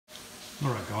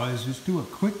Alright guys, just do a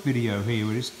quick video here.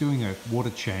 We're just doing a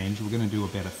water change. We're going to do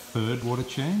about a third water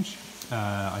change.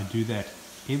 I do that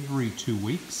every 2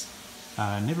 weeks.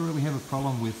 Never really have a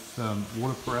problem with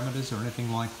water parameters or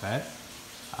anything like that.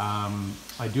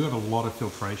 I do have a lot of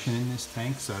filtration in this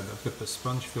tank, so I've got the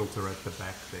sponge filter at the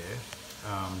back there.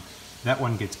 That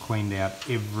one gets cleaned out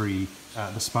the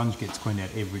sponge gets cleaned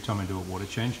out every time I do a water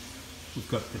change.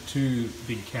 We've got the two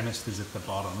big canisters at the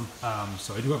bottom,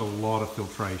 so I do have a lot of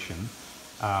filtration.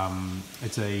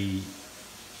 It's a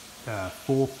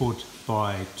 4 foot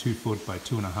by 2 foot by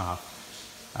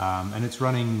 2.5, and it's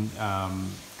running,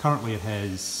 currently it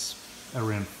has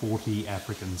around 40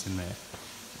 Africans in there.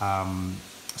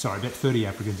 Sorry, about 30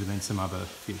 Africans and then some other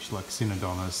fish like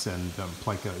Synodonus and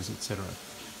Placos, etc.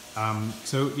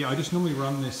 So yeah, I just normally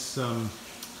run this,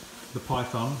 the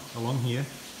python along here.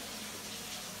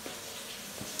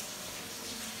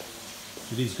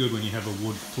 It is good when you have a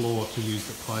wood floor to use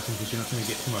the piping because you're not going to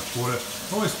get too much water.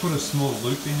 Always put a small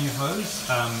loop in your hose.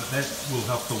 That will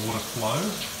help the water flow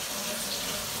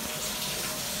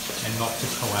and not to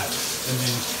collapse. And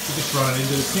then you just run it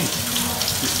into the sink,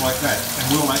 just like that.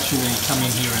 And we'll actually come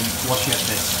in here and wash out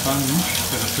that sponge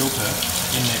for the filter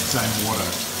in that same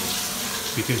water,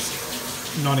 because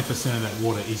 90% of that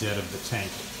water is out of the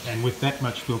tank. And with that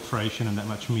much filtration and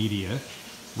that much media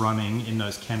running in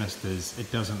those canisters, it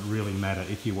doesn't really matter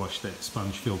if you wash that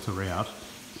sponge filter out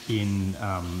in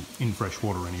fresh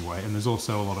water anyway. And there's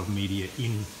also a lot of media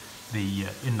in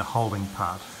the holding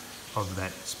part of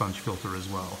that sponge filter as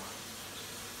well.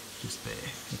 Just there,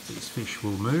 if these fish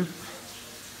will move.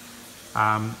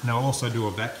 Now I'll also do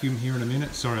a vacuum here in a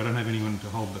minute. Sorry, I don't have anyone to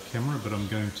hold the camera, but I'm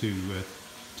going to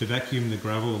vacuum the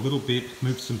gravel a little bit,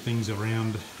 move some things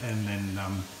around, and then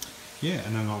yeah,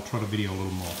 and then I'll try to video a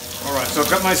little more. Alright, so I've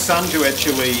got my son to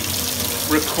actually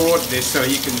record this so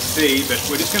you can see, but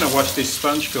we're just going to wash this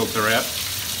sponge filter out.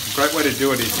 A great way to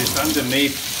do it is just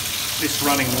underneath this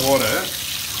running water,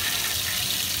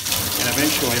 and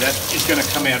eventually that is going to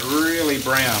come out really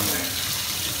brown.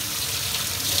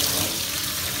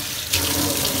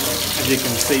 As you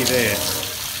can see there.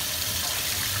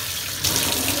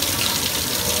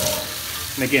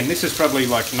 And again, this is probably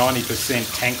like 90%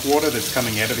 tank water that's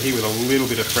coming out of here with a little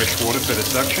bit of fresh water for the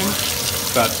suction.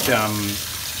 But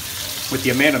with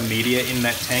the amount of media in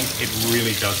that tank, it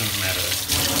really doesn't matter.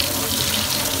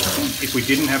 If we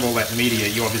didn't have all that media,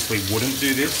 you obviously wouldn't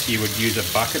do this. You would use a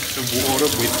bucket of water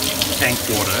with tank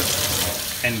water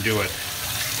and do it.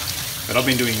 But I've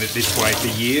been doing it this way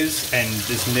for years, and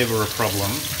there's never a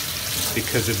problem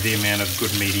because of the amount of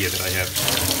good media that I have.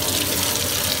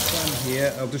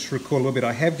 Here, I'll just record a little bit.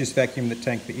 I have just vacuumed the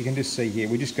tank, but you can just see here,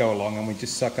 we just go along and we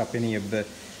just suck up any of the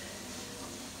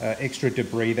extra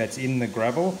debris that's in the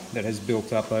gravel that has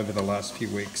built up over the last few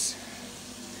weeks.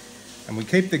 And we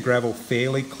keep the gravel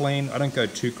fairly clean. I don't go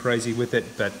too crazy with it,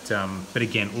 but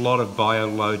again, a lot of bio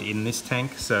load in this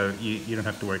tank, so you don't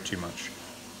have to worry too much.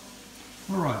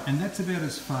 Alright, and that's about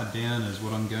as far down as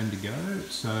what I'm going to go.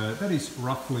 So that is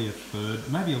roughly a third,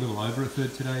 maybe a little over a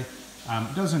third today.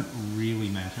 It doesn't really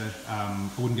matter. I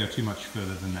wouldn't go too much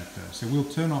further than that though. So we'll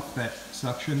turn off that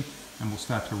suction and we'll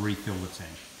start to refill the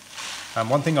tank.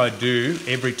 One thing I do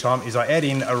every time is I add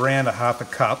in around a half a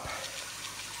cup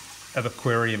of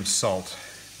aquarium salt.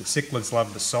 The cichlids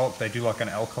love the salt. They do like an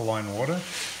alkaline water.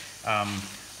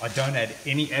 I don't add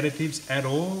any additives at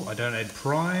all. I don't add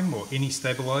prime or any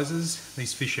stabilizers.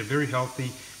 These fish are very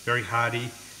healthy, very hardy.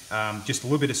 Just a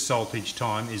little bit of salt each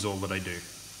time is all that I do.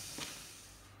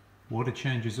 Water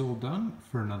change is all done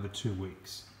for another 2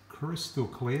 weeks. Crystal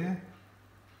clear,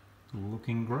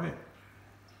 looking great.